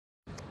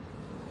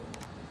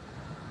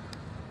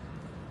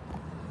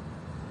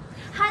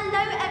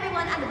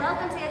and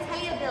welcome to the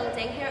Atelier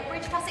building here at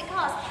Bridge Classic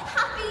Cars.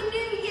 Happy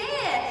New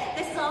Year!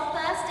 This is our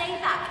first day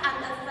back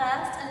and the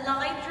first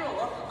live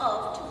draw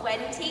of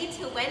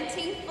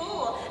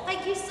 2024.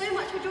 Thank you so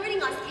much for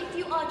joining us. If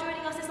you are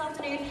joining us this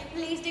afternoon,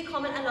 please do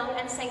comment along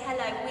and say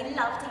hello. We'd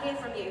love to hear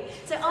from you.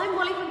 So I'm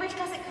Molly from Bridge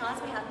Classic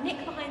Cars. We have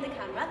Nick behind the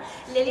camera.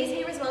 Lily's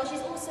here as well.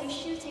 She's also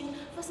shooting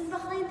for some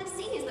behind the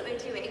scenes that we're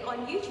doing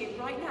on YouTube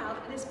right now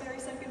in this very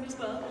second as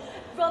well.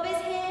 Rob is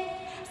here.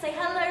 Say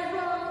hello,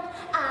 Rob.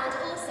 And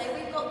also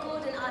we've got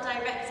Gordon, our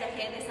director,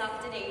 here this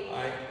afternoon.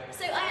 Hi.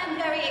 So I am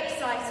very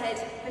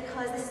excited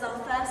because this is our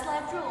first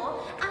live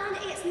draw and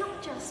it's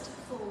not just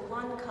for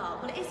one car.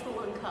 Well, it is for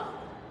one car,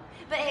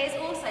 but it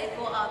is also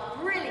for our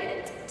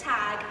brilliant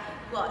TAG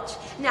watch.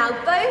 Now,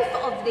 both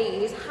of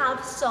these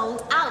have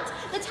sold out.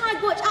 The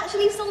TAG watch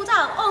actually sold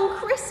out on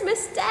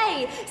Christmas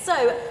Day.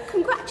 So,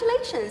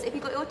 congratulations if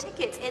you got your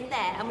tickets in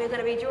there, and we're going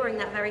to be drawing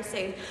that very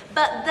soon.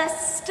 But the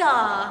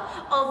star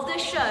of the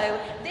show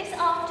this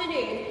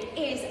afternoon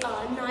is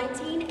our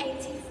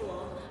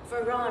 1984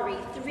 Ferrari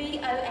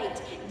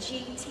 308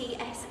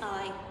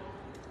 GTSi.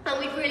 And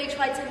we've really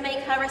tried to make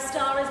her a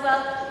star as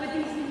well with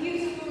these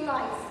beautiful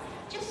lights,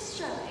 just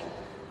showing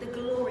the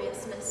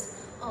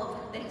gloriousness of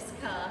this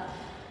car.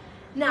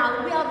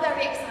 Now, we are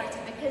very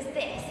excited because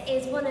this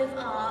is one of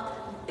our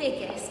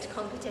biggest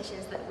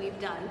competitions that we've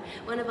done,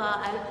 one of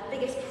our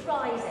biggest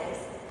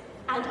prizes,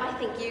 and I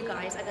think you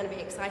guys are going to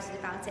be excited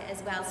about it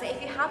as well. So if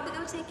you have got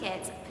your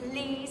tickets,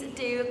 please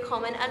do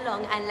comment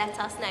along and let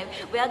us know.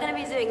 We are going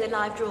to be doing the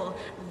live draw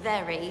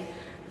very,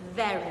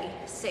 very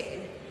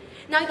soon.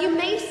 Now, you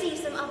may see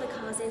some other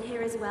cars in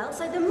here as well.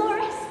 So the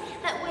Morris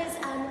that was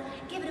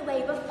given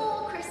away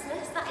before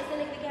Christmas, that is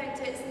going to be going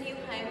to its new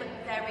home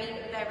very,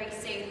 very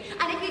soon.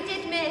 And if you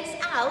did miss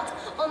out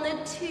on the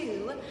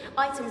 2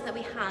 items that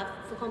we have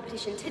for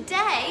competition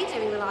today,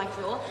 doing the live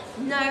draw,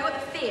 no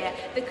fear,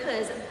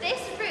 because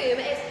this room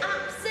is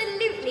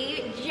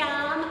absolutely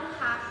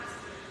jam-packed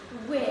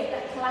with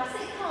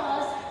classic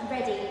cars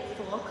ready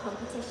for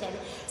competition.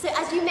 So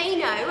as you may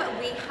know,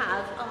 we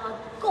have our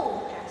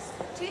gorgeous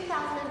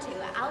 2002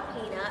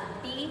 Alpina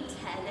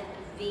B10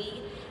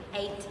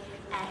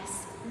 V8S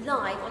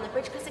live on the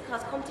Bridge Classic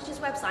Cars competitions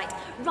website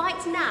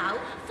right now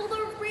for the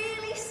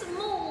really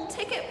small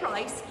ticket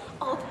price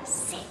of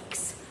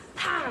 £6.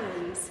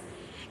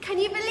 Can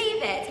you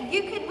believe it?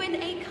 You could win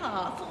a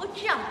car for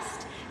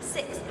just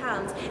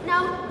 £6.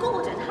 Now,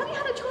 Gordon, have you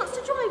had a chance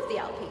to drive the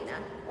Alpina?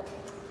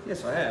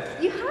 Yes, I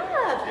have. You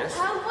have? Yes.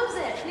 How was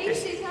it?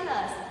 Please do tell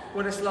us.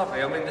 Well, it's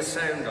lovely. I mean, the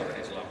sound of it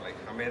is lovely.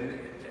 I mean,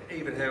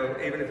 even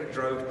if it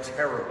drove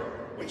terrible,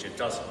 which it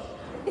doesn't,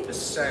 the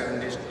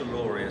sound is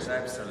glorious,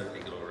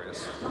 absolutely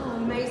glorious. Oh,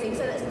 amazing.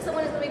 So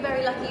someone is going to be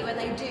very lucky when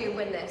they do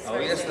win this. Oh,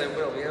 yes, they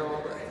will. Yeah.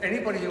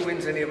 Anybody who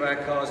wins any of our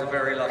cars are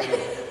very lucky. Of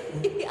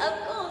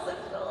course,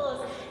 of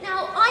course.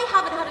 Now, I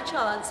haven't had a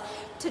chance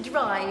to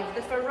drive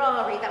the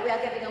Ferrari that we are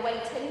giving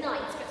away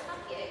tonight, but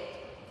have you?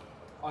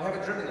 I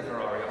haven't driven the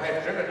Ferrari. I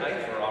have driven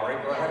a Ferrari,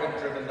 but I haven't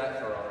driven that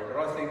Ferrari.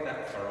 But I think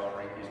that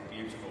Ferrari is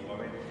beautiful. I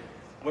mean,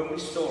 when we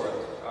saw it,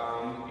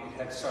 it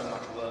had so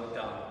much work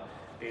done.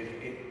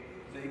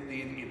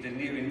 The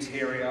new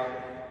interior,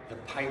 the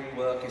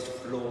paintwork is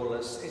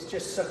flawless. It's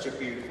just such a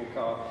beautiful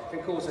car.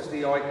 Of course, it's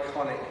the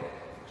iconic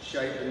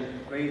shape,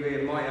 and maybe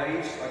in my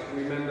age, I can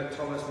remember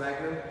Thomas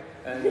Magnum,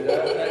 and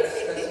that's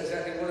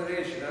exactly what it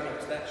is. You know,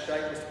 it's that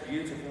shape. It's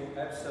beautiful,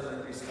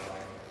 absolutely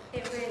stunning.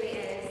 It really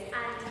is,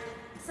 and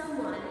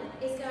someone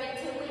is going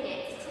to win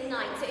it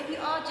tonight. So if you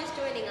are just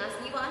joining us,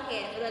 you are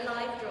here for the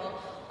live draw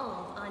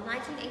of our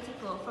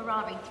 1984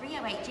 Ferrari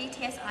 308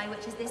 GTSi,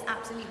 which is this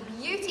absolute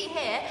beauty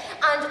here,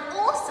 and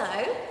also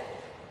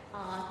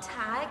our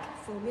TAG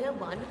Formula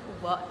 1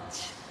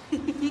 watch.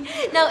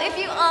 Now, if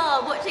you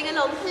are watching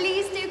along,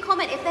 please do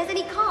comment if there's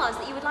any cars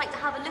that you would like to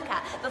have a look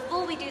at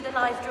before we do the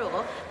live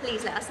draw.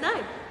 Please let us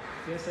know.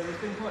 Yeah, so there's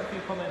been quite a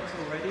few comments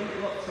already.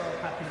 Lots of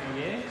Happy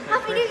New Year. So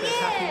Happy New Chris says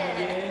Year!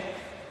 Happy New Year.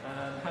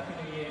 Happy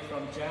New Year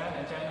from Jan,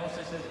 and Jan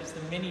also says, is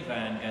the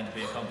minivan going to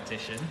be a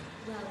competition?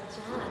 Well,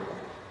 Jan,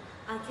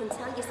 I can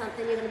tell you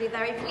something, you're going to be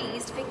very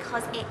pleased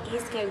because it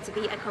is going to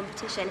be a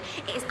competition.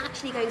 It is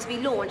actually going to be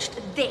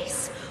launched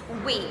this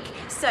week.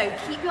 So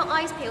keep your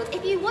eyes peeled.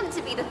 If you want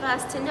to be the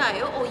first to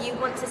know, or you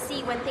want to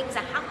see when things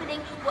are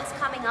happening, what's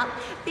coming up,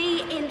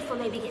 be in for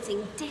maybe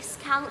getting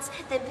discounts,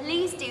 then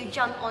please do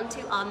jump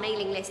onto our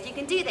mailing list. You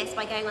can do this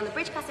by going on the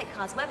Bridge Classic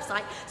Cars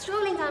website,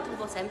 scrolling down to the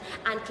bottom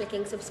and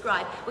clicking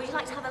subscribe. Would you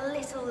like to have a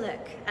little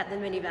look at the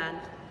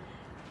minivan?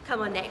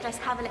 Come on, Nick, let's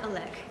have a little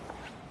look.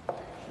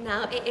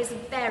 Now, it is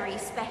very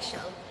special.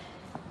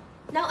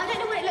 Now, I don't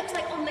know what it looks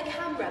like on the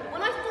camera, but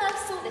when I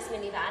first saw this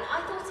minivan,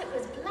 I thought it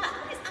was black,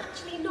 but it's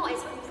actually not.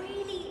 It's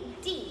really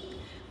deep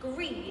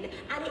green,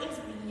 and it is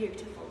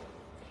beautiful.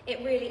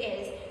 It really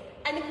is.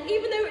 And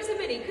even though it's a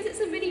mini, because it's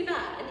a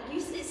minivan,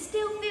 it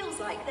still feels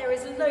like there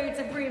is loads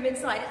of room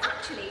inside.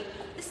 Actually,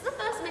 this is the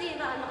first minivan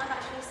that I've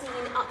actually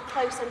seen up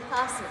close and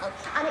personal,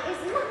 and it is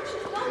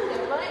much longer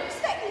than I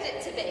expected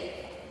it to be.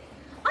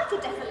 I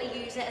could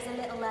definitely use it as a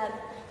little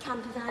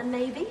camper van,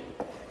 maybe.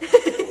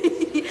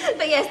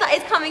 But yes, that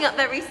is coming up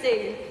very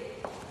soon.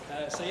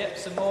 So yeah,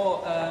 some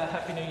more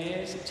Happy New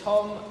Year's.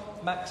 Tom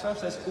Maxwell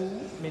says, ooh,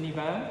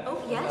 minivan.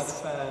 Oh,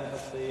 yes. Another fan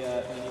of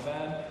the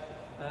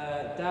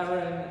minivan.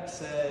 Darren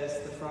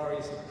says the Ferrari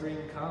is a dream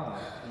car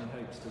and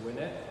hopes to win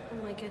it.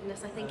 Oh my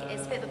goodness, I think it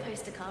is a bit of a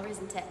poster car,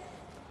 isn't it?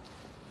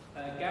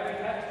 Gary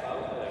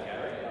Hatfield, hello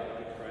Gary, our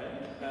good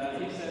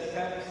friend. He says,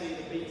 can we see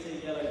the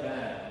BT yellow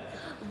van?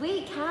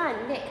 We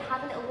can. Nick,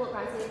 have a little walk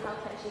around to see how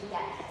close you can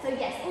get. So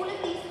yes, all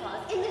of these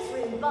cars in this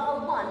room,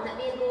 bar one that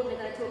me and Gordon are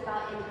going to talk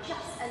about in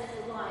just a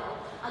little while,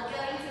 are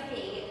going to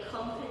be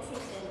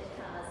competition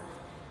cars.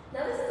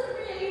 Now this is a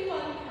really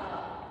fun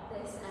car,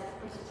 this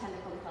British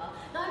Telecom car.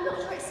 Now I'm not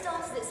sure it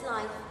started its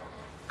life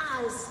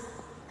as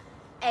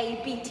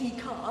a BT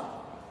car,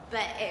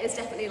 but it is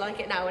definitely like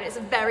it now, and it's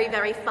very,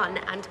 very fun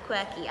and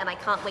quirky, and I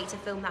can't wait to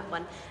film that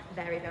one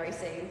very, very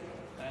soon.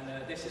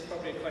 And this is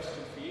probably a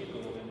question for you,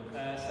 Gordon.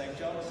 So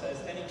John says,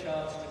 any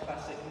chance of the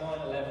classic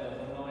 911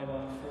 or the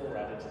 914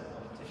 added to the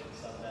competition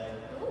someday?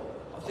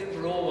 I think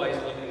we're always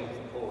looking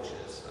for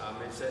Porsches.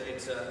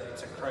 It's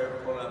a chrome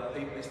colour.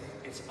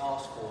 It's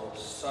asked for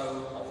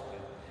so often.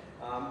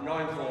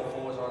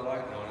 944s, I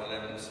like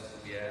 911s.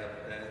 Yeah,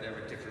 they're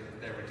a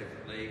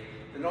different league.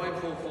 The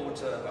 944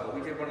 Turbo,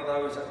 we did one of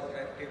those.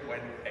 It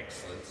went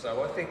excellent.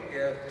 So I think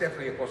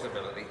definitely a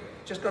possibility.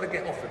 Just got to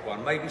get offered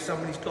one. Maybe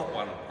somebody's got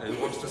one who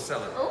wants to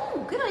sell it.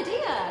 Oh, good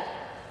idea.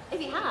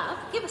 If you have,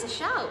 give us a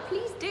shout,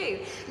 please do.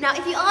 Now,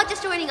 if you are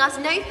just joining us,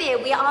 no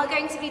fear, we are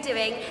going to be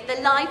doing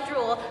the live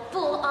draw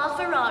for our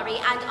Ferrari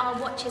and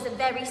our watches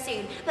very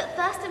soon. But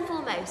first and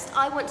foremost,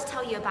 I want to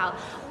tell you about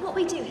what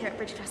we do here at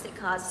British Classic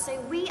Cars.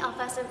 So we are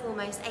first and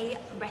foremost a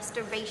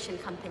restoration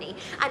company.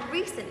 And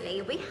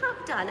recently, we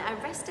have done a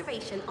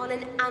restoration on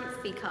an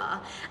Amphi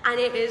car.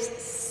 And it is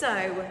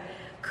so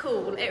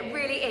cool, it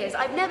really is.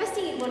 I've never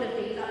seen one of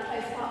these up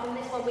close apart from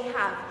this one we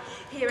have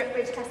here at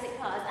British Classic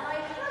Cars. And I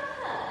have heard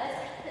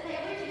that they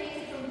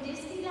originated from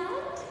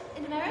Disneyland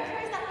in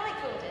America, is that right,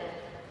 Gordon?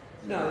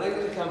 No, they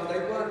didn't come. They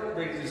weren't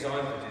really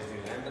designed for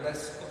Disneyland, but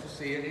that's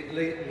obviously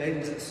it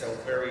lends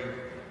itself very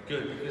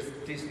good because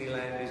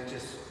Disneyland is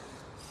just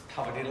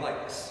covered in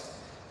lakes.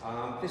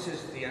 This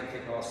is the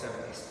Amphicar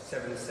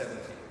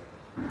 770.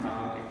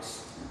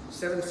 It's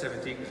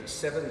 770 because it's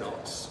 7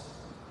 knots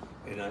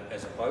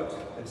as a boat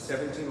and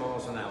 70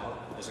 miles an hour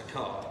as a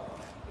car.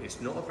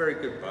 It's not a very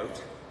good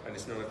boat and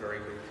it's not a very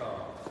good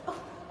car.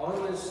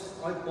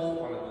 I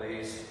bought one of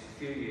these a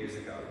few years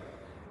ago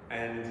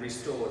and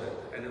restored it,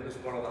 and it was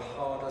one of the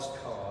hardest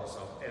cars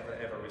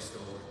I've ever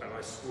restored, and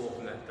I swore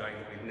from that day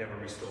that we'd never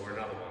restore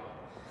another one.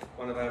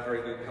 One of our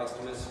very good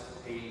customers,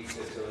 he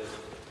said to us,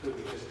 could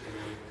we just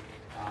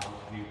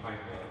do new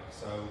paintwork?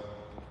 So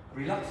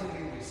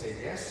reluctantly we said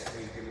yes,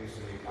 we'd give him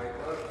some new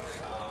paintwork,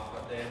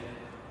 but then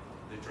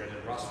the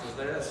dreaded rust was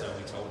there, so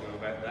we told him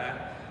about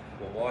that.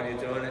 Well, while you're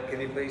doing it, can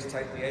you please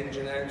take the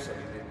engine out? So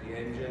we did the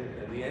engine,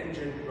 and the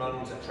engine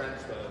runs a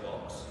transfer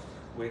box,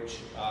 which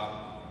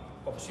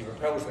obviously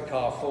propels the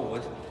car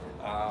forward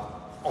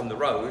on the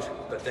road,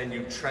 but then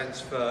you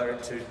transfer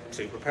it to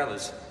two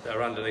propellers that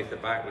are underneath the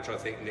back, which I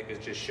think Nick has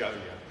just shown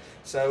you.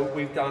 So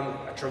we've done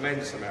a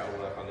tremendous amount of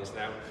work on this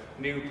now.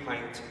 New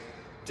paint,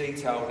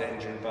 detailed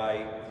engine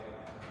bay,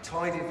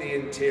 tidied the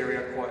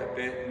interior quite a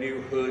bit,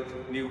 new hood,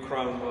 new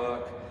chrome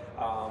work,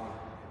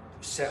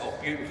 set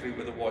off beautifully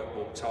with the white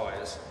ball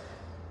tyres.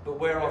 But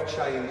where I've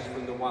changed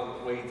from the one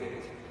that we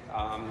did,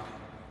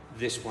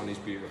 this one is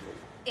beautiful.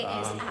 It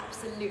is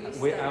absolutely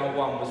stunning. Our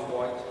one was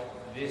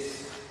white.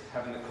 This,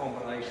 having the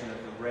combination of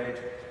the red,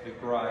 the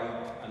grey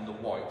and the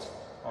white,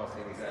 I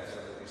think is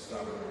absolutely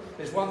stunning.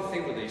 There's one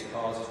thing with these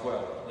cars as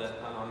well, that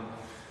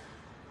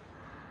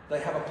they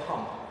have a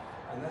pump,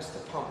 and that's to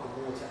pump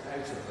the water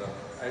out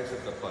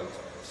of the boat.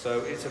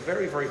 So it's a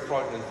very, very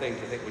frightening thing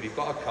to think when you've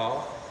got a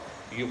car,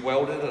 you've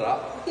welded it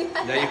up,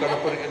 now you've got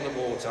to put it in the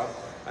water,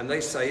 and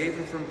they say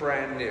even from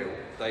brand new,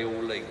 they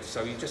all leak.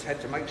 So you just had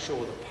to make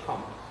sure the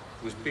pump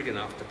was big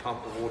enough to pump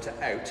the water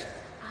out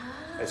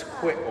as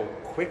quick or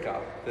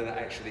quicker than it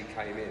actually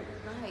came in.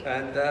 Right.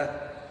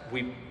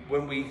 And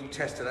when we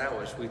tested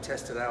ours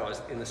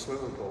in the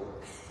swimming pool.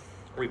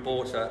 We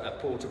bought a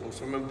portable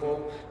swimming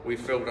pool, we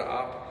filled it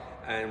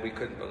up, and we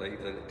couldn't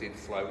believe that it did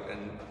float,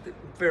 and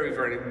very,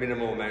 very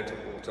minimal amount of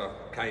water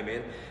came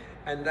in.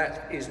 And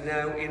that is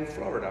now in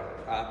Florida.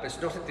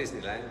 It's not at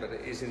Disneyland, but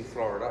it is in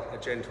Florida. A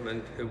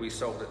gentleman who we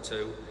sold it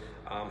to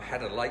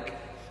had a lake,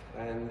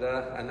 and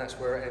that's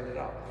where it ended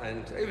up.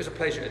 And it was a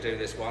pleasure to do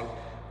this one,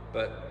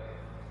 but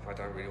I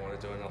don't really want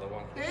to do another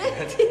one.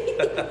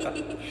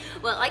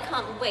 Well, I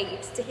can't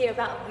wait to hear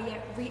about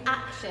the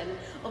reaction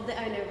of the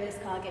owner of this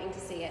car getting to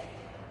see it.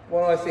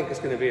 Well, I think it's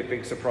going to be a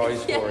big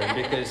surprise for him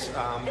because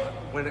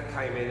when it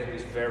came in, it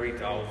was very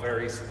dull,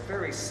 very,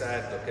 very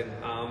sad looking.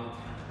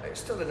 It's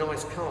still a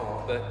nice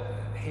car, but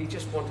he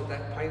just wanted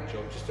that paint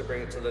job just to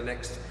bring it to the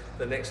next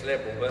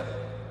level. But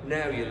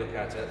now you look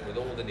at it with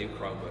all the new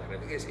chrome work and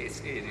everything,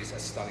 it is a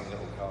stunning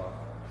little car.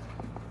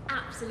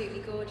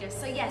 absolutely gorgeous.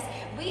 So yes,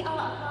 we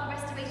are a car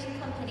restoration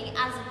company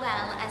as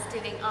well as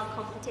doing our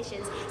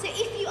competitions. So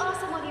if you are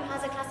someone who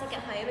has a classic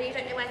at home and you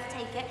don't know where to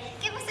take it,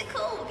 give us a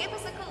call,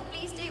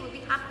 please do. We'll be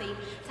happy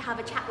to have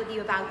a chat with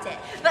you about it.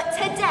 But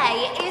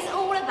today is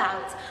all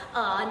about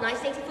our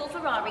 1984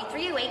 Ferrari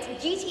 308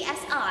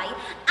 GTSi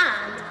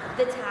and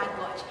the TAG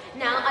watch.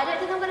 Now, I don't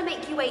think I'm going to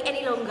make you wait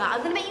any longer.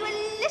 I'm going to make you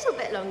a little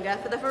bit longer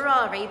for the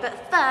Ferrari, but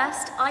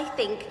first, I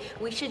think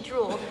we should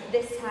draw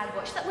this TAG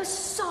watch that was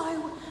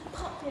so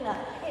popular.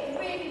 It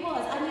really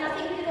was. I mean, I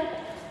think we did a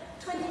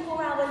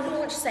 24-hour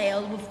launch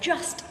sale with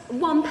just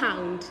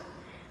 £1.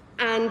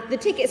 And the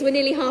tickets were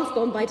nearly half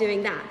gone by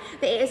doing that.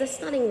 But it is a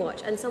stunning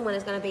watch, and someone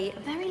is going to be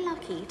very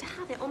lucky to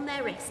have it on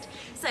their wrist.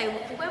 So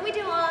when we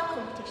do our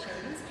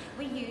competitions,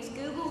 we use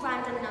Google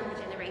Random Number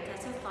Generator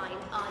to find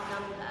our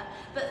number.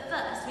 But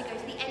first, we go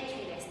to the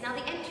entry list. Now,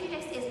 the entry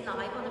list is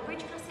live on the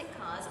Bridge Classic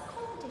Cars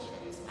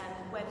competitions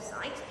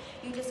website.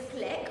 You just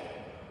click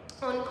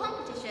on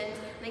competitions,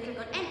 and then click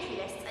on entry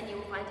lists, and you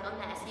will find it on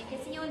there. So you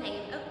can see your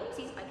name. Oh,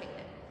 oopsies, I clicked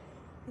it.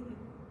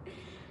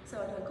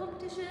 So I'm doing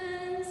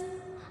competitions.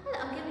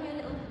 I'm giving you a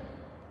little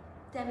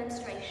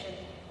demonstration.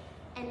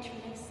 Entry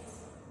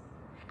lists.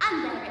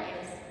 And there it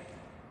is.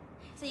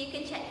 So you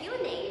can check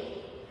your name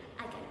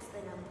against the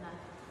number.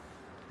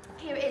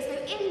 Here it is. So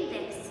in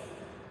this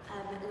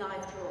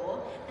live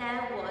draw,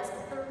 there was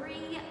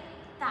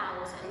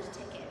 3,000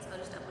 tickets. I'll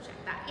just double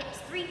check that. Yes,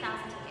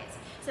 3,000 tickets.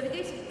 So we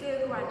go to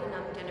Google Random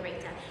Number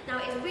Generator. Now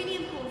it's really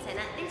important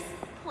at this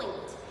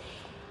point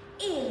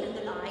in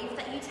the live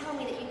that you tell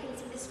me that you can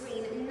see the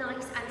screen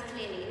nice and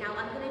clearly. Now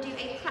I'm going to do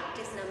a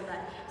practice number.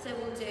 So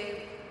we'll do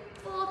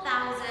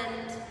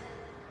 4,000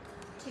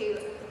 to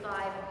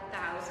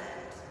 5,000.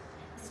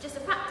 This is just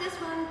a practice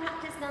run,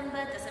 practice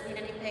number, doesn't mean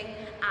anything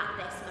at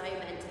this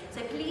moment.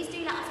 So please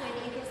do let us know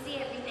that you can see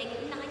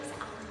everything nice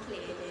and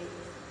clearly.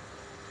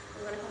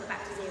 I'm going to pop it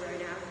back to 0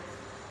 now.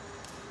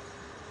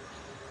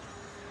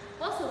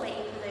 Whilst we're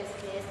waiting for those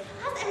clears,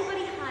 has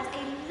everybody had a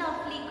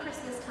lovely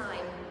Christmas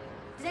time?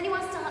 Did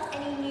anyone start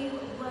any new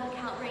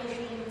workout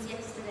regimes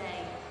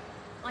yesterday?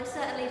 I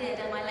certainly did,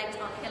 and my legs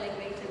are killing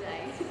me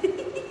today.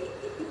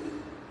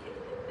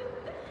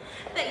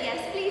 But yes,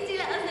 please do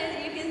let us know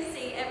that you can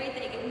see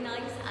everything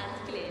nice and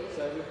clear.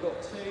 So we've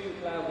got 2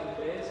 loud and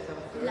clears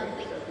come through.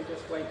 Lovely. So if we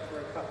just wait for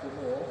a couple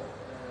more.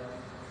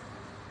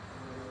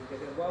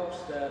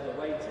 Whilst we're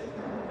waiting,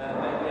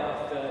 maybe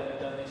after you've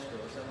done this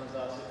draw, someone's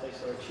asked if they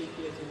saw a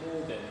cheeky little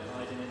Morgan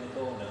hiding in the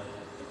corner. I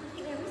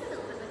think there is a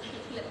little bit of a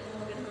cheeky little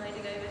Morgan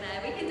hiding over there.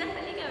 We can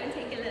definitely go and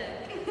take a look.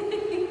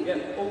 Yep,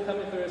 all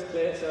coming through as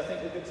clear, so I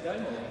think we're good to go,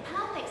 Molly.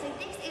 Perfect. So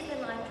this is the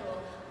live draw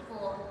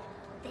for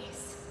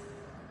this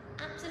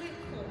absolute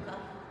corker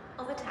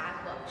of a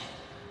TAG watch.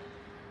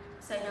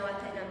 So now I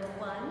put number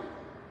 1,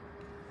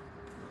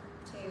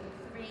 2,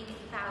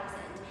 3,000.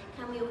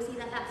 Can we all see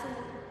that that's all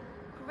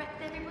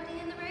correct, everybody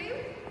in the room?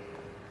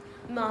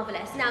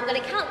 Marvellous. Now I'm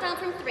going to count down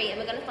from 3 and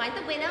we're going to find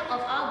the winner of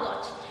our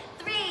watch.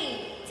 3,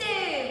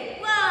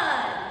 2, 1.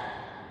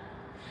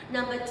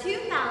 Number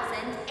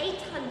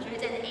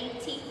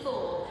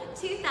 2,884.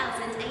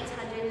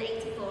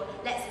 2,884.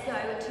 Let's go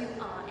to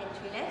our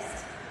entry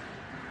list.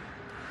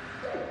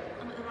 Ooh,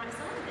 I'm at the right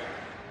side of it.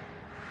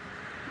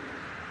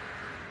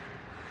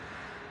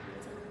 A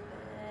little bit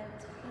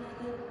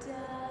further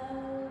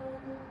down.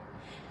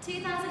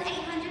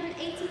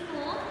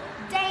 2,884.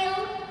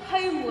 Dale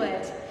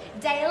Homewood.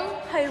 Dale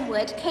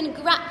Homewood,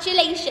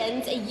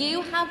 congratulations,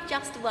 you have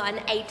just won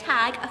a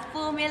TAG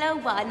Formula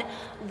 1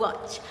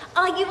 watch.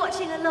 Are you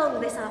watching along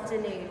this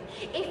afternoon?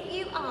 If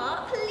you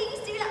are, please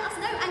do let us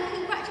know, and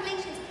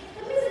congratulations,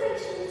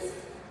 commiserations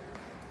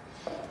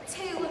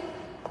to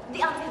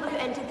the other people who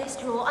entered this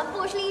draw.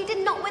 Unfortunately, you did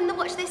not win the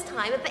watch this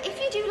time, but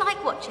if you do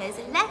like watches,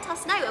 let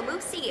us know and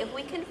we'll see if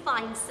we can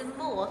find some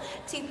more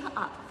to put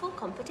up for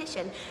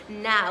competition.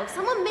 Now,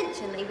 someone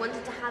mentioned they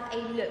wanted to have a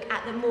look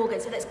at the Morgan,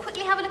 so let's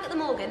quickly have a look at the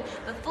Morgan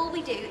before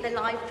we do the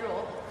live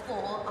draw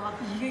for our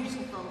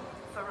beautiful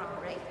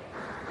Ferrari.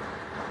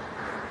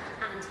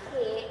 And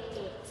here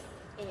it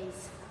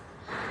is.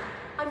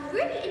 I'm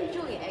really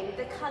enjoying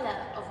the colour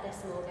of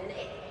this Morgan.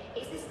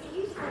 It's this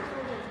beautiful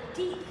kind of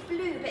deep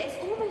blue, but it's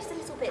almost a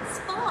little bit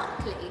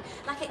sparkly.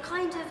 Like it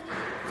kind of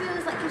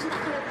feels like gives you that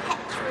kind of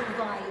petrol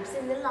vibes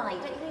in the light,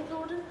 don't you think,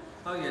 Gordon?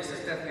 Oh yes,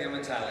 it's definitely a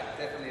metallic,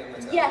 definitely a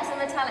metallic. Yes, a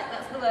metallic,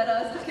 that's the word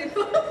I was looking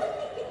for.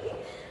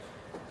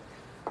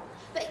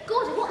 But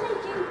Gordon, what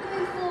made you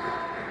go for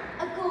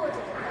a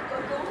Gordon?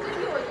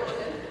 You're a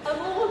Gordon. A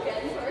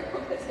Morgan for a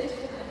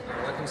competition?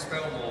 Well, I can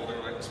spell Morgan,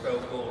 I can spell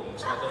Gordon,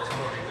 so I thought it was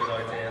probably a good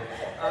idea.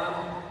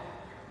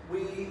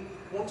 We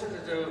wanted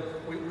to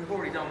do, we've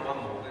already done one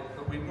Morgan,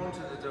 but we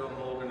wanted to do a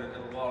Morgan a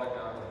little while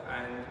ago,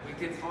 and we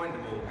did find a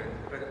Morgan,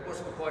 but it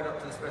wasn't quite up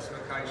to the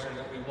specification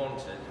that we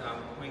wanted.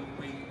 We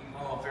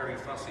are very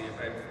fussy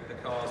about the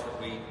cars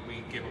that we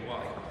give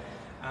away.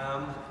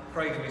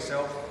 Craig and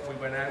myself, we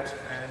went out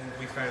and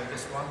we found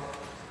this one.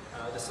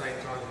 At the same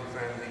time we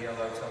found the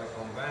yellow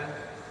telecom van,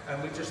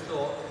 and we just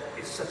thought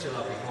it's such a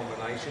lovely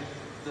combination.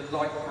 the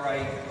light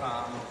grey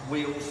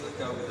wheels that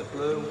go with the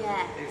blue.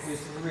 Yes. It was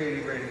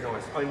really, really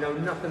nice. I know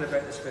nothing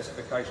about the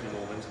specification of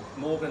Morgan's.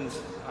 Morgan's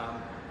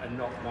are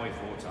not my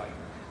forte,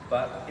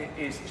 but it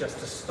is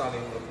just a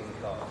stunning looking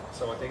car.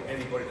 So I think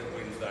anybody that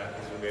wins that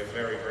is going to be a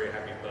very, very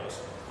happy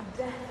person.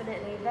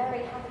 Definitely,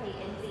 very happy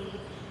indeed.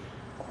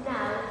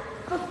 Now,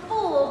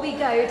 before we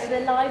go to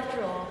the live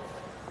draw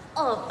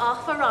of our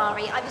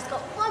Ferrari, I've just got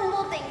one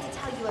more thing to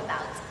tell you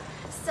about.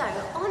 So,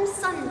 on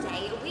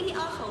Sunday, we are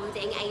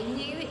holding a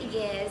New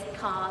Year's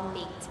car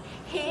meet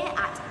here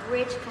at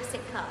Bridge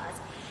Classic Cars.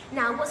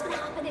 Now, what's going to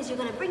happen is you're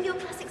going to bring your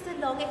classics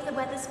along if the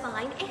weather's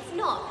fine. If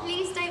not,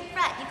 please don't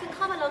fret. You can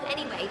come along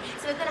anyway.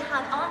 So we're going to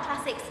have our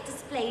classics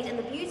displayed in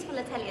the beautiful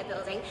Atelier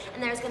building,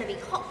 and there is going to be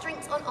hot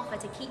drinks on offer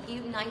to keep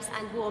you nice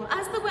and warm,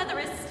 as the weather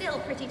is still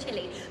pretty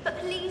chilly. But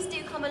please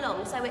do come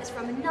along. So it's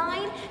from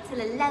 9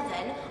 till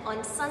 11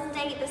 on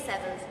Sunday the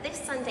 7th, this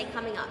Sunday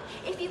coming up.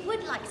 If you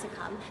would like to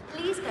come,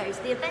 please go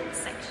to the events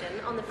section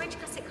on the Bridge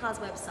Classic Cars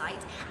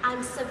website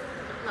and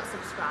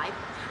subscribe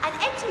and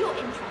enter your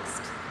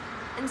interest.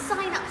 And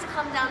sign up to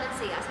come down and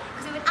see us,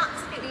 because we would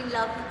absolutely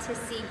love to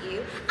see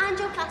you and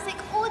your classic,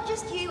 or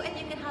just you, and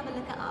you can have a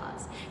look at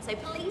ours. So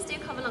please do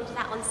come along to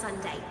that on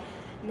Sunday.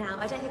 Now,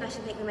 I don't think I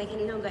should make them make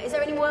any longer. Is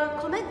there any more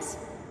comments?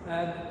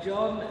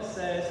 John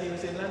says he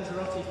was in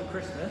Lanzarote for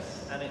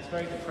Christmas, and it's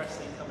very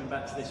depressing coming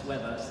back to this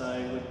weather, so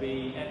it would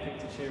be epic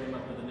to cheer him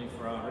up with a new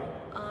Ferrari.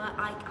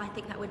 I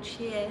think that would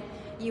cheer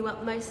you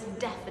up most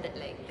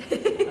definitely.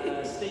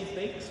 Steve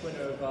Beeks,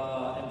 winner of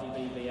our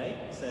MGB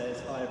V8,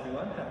 says, hi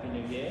everyone, Happy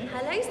New Year.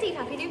 Hello Steve,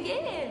 Happy New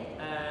Year.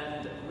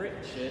 And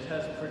Richard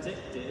has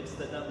predicted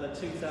that number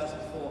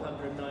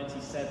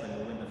 2497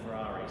 will win the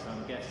Ferrari, so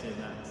I'm guessing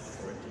that's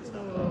Richard's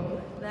number.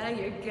 Oh, there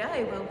you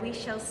go. Well, we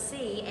shall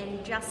see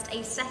in just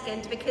a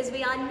second, because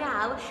we are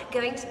now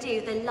going to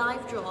do the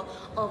live draw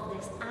of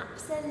this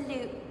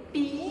absolute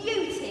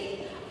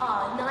beauty,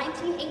 our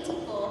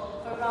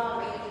 1984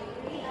 Ferrari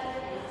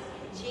 308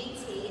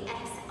 GTSi.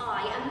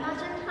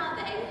 Imagine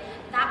having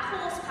that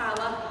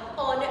horsepower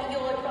on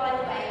your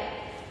driveway.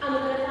 And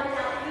we're going to find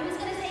out who's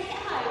going to take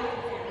it home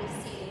very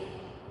soon.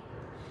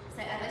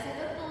 So as I said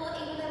before,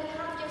 England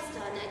have just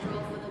done a draw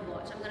for the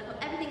watch. I'm going to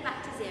put everything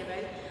back to 0,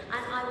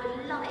 and I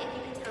would love it if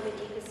you could tell me that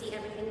you can see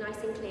everything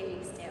nice and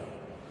clearly still.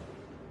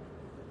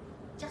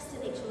 Just to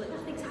make sure that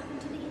nothing's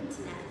happened to the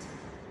internet.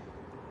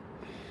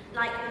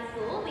 Like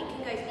before, we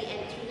can go to the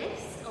entry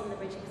list on the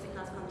Bridge Classic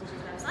Cars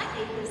Competitions website.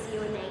 You can see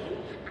your name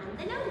and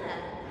the number.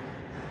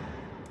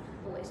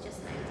 Oh, it's just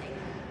loading.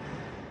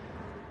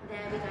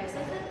 There we go. So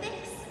for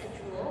this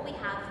draw, we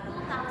have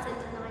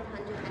 4,999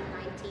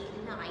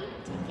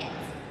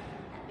 tickets.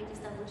 Let me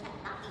just double check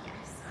that.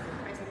 Yes,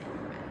 present and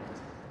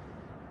correct.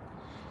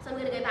 So I'm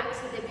going to go back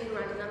to the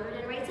Google random number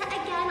generator.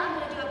 Again, I'm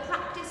going to do a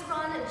practice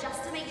run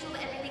just to make sure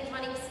that everything's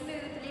running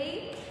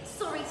smoothly.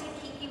 Sorry to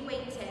keep you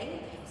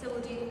waiting. So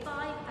we'll do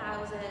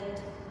 5,000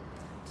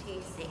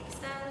 to 6,000.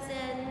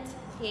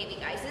 Here we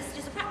go. So this is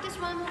just a practice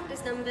run,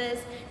 practice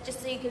numbers,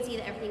 just so you can see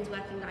that everything's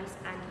working nice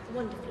and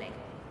wonderfully.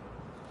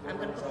 I'm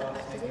going to put that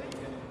back to 0.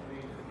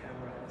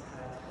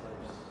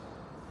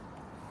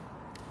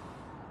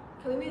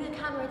 Can we move the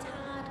camera a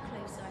tad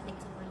closer? I think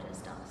someone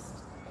just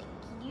asked. Thank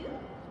you.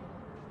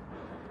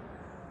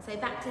 So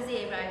back to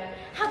 0.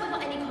 Have we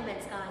got any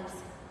comments, guys?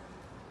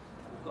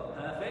 We've got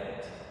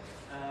perfect.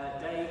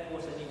 Dave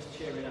also needs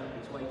cheering up.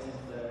 He's waiting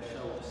for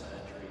shoulder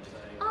surgery.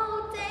 So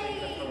Oh, I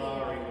think Dave! the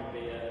Ferrari would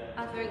be a...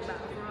 I think that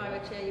Ferrari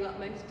would cheer you up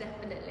most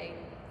definitely.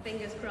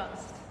 Fingers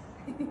crossed.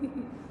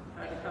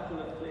 Had a couple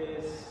of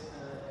clears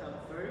come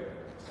through,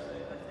 so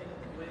I think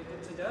we're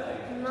good to go.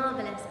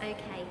 Marvellous,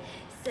 okay.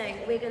 So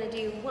we're going to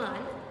do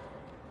 1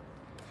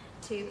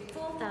 to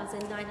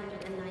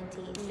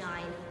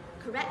 4,999.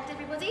 Correct,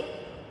 everybody?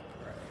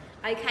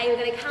 Okay, we're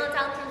going to count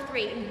down from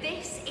 3.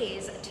 This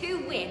is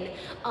to win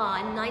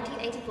our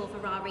 1984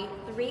 Ferrari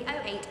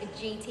 308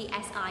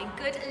 GTSi.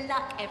 Good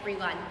luck,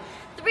 everyone.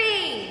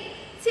 3,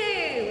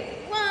 2,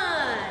 1.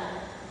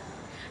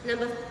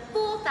 Number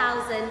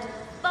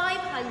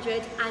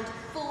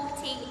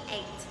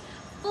 4,548.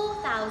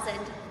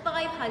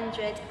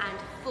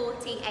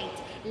 4,548.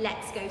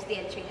 Let's go to the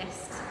entry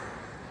list.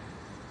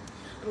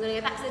 I'm going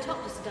to go back to the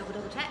top just to double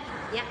check.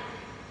 Yeah.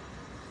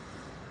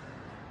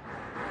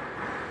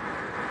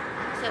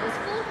 So it was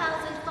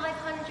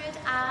 4,500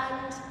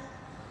 and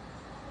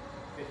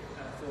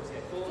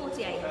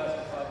 48.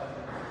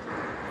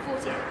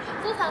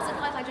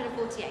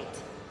 4,548.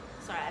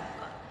 Sorry, I've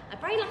got a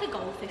brain like a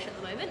goldfish at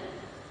the moment.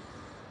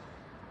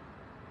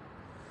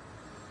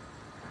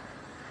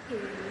 Here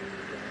we go.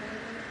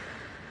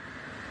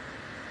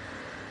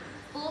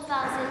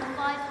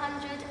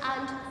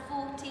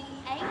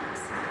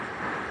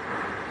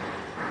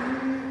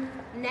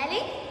 4,548.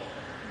 Nelly?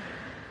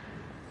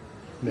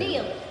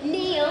 Neil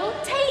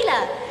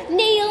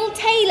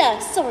Taylor.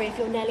 Sorry if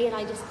you're Nelly and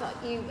I just got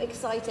you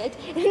excited.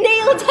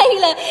 Neil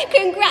Taylor,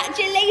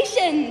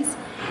 congratulations.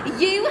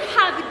 You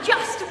have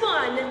just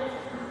won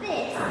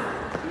this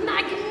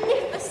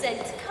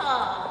magnificent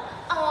car,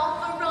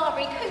 our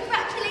Ferrari.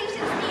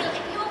 Congratulations, Neil.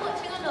 If you're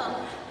watching along,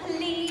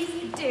 please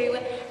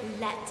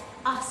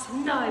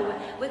No,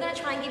 we're going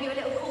to try and give you a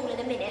little call in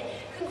a minute.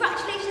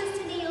 Congratulations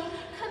to Neil,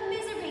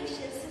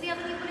 commiserations to the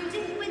other people who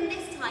didn't win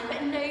this time,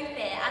 but no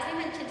fear. As we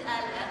mentioned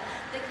earlier,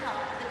 the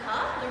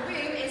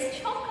room is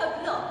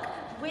chock-a-block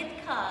with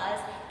cars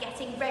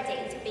getting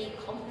ready to be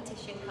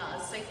competition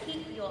cars, so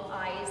keep your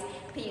eyes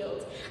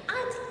peeled.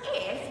 And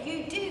if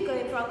you do go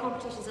in for our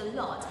competitions a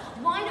lot,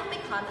 why not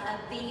become a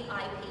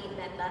VIP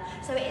member?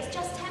 So it's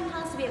just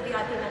 £10 to be a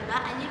VIP member,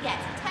 and you get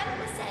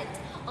 10%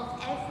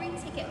 of every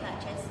ticket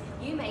purchase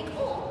you make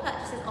or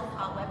purchases off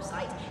our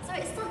website. So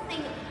it's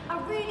something, a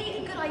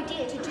really good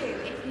idea to do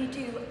if you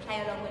do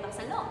play along with us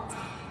a lot.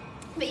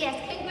 But yes,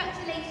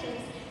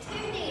 congratulations to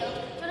Neil. Do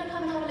you want to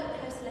come and have a little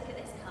closer look at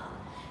this car?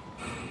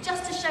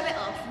 Just to show it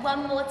off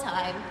one more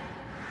time.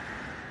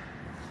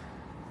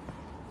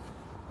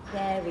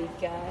 There we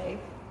go.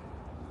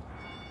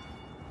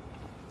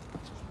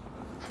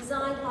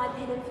 Designed by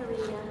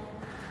Pininfarina.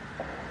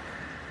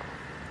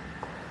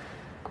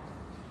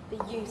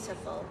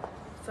 Beautiful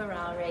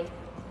Ferrari.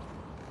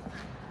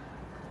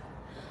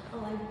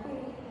 Oh, I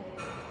really hope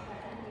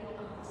that Neil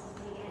answers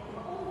me again.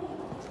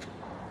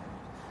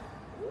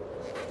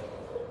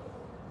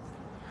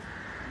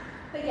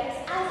 But yes,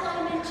 as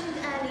I mentioned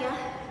earlier,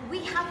 we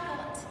have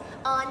got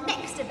our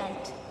next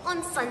event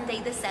on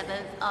Sunday the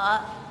 7th,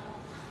 our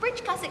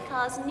Bridge Classic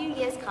Cars New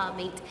Year's car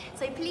meet.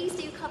 So please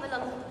do come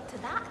along to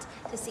that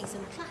to see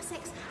some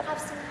classics, have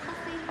some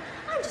coffee,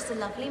 and just a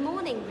lovely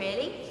morning,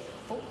 really.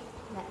 Oh,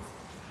 let's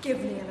give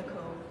Neil a call.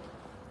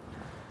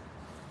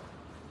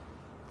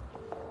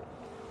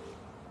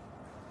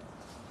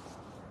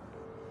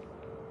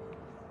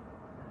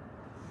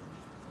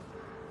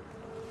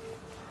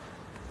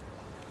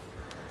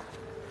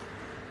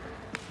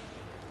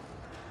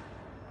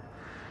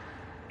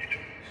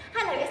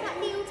 Hello, is that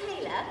Neil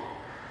Taylor?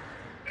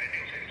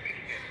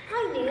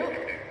 Hi Neil,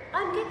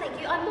 I'm good thank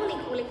you. I'm Molly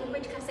calling from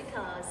Bridge Classic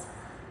Cars.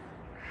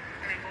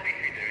 Hey Molly,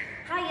 how you doing?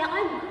 Hiya,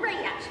 I'm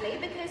great actually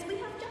because we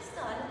have just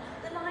done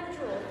the live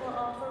draw for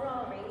our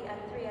Ferrari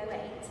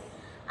 308.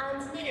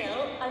 And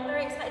Neil, I'm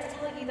very excited to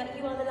tell you that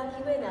you are the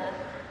lucky winner.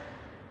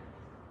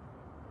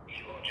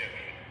 You are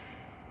joking.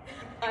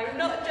 I'm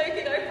not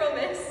joking, I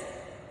promise.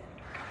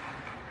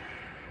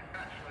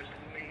 That's the most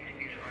amazing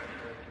news I've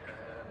heard,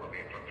 for a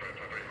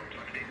very long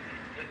time.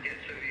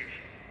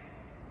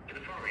 So the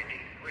Ferrari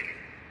indeed, really?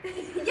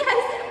 Yes,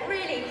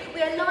 really. We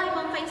are live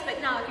on Facebook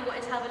now if you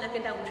wanted to have a look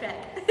and double check.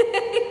 I'll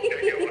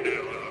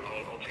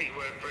take your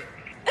word for it.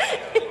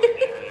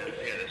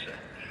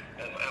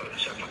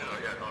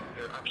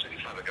 I'm absolutely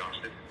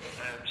flabbergasted.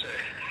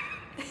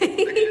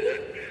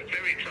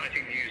 Very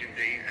exciting news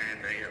indeed, and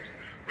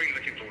really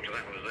looking forward to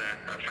that. It was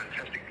a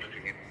fantastic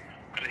looking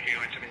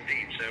item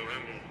indeed. So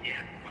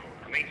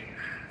amazing.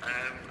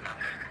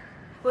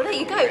 Well, there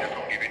you go. I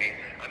can't give any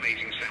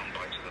amazing sound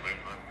bites at the moment.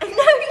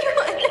 No,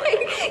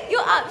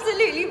 you're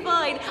absolutely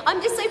fine.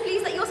 I'm just so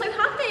pleased that you're so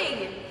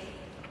happy.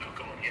 Oh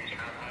God, yes.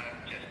 I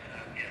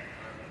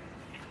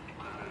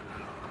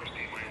was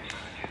doing my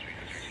insanity as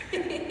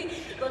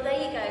we Well, there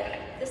you go.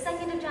 The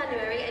 2nd of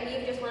January, and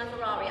you've just won a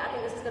Ferrari. I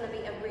think this is going to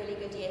be a really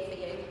good year for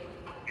you.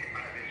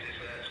 This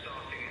is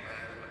starting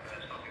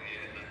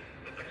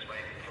the best way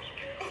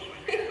possibly.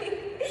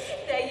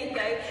 There you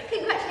go.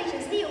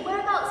 Congratulations, Neil.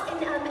 Whereabouts in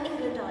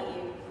England are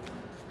you?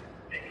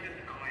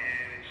 England, I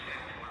am in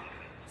South London.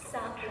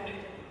 South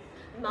London.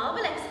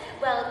 Marvellous.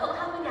 Well, what will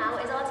happen now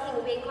is our team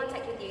will be in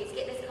contact with you to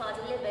get this car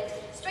delivered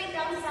straight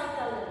down to South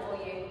London for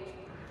you.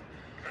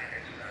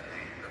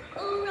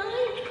 All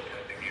right.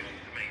 Fantastic news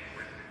to me.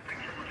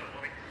 Thanks very much,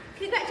 Molly.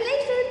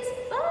 Congratulations.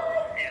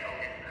 Bye. Yeah,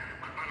 bye.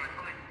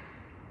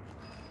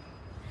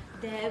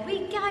 There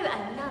we go.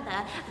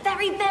 Another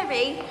very,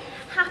 very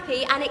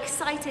happy and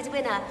excited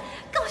winner.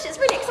 Gosh, it's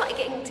really exciting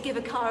getting to give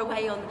a car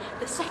away on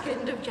the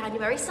 2nd of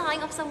January,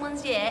 starting off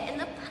someone's year in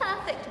the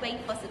perfect way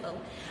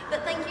possible.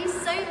 But thank you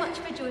so much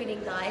for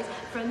joining, guys.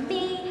 From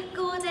me,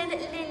 Gordon,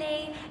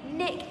 Lily,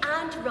 Nick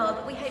and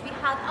Rob, we hope you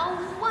have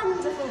a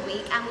wonderful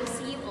week and we'll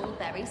see you all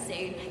very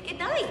soon. Good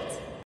night.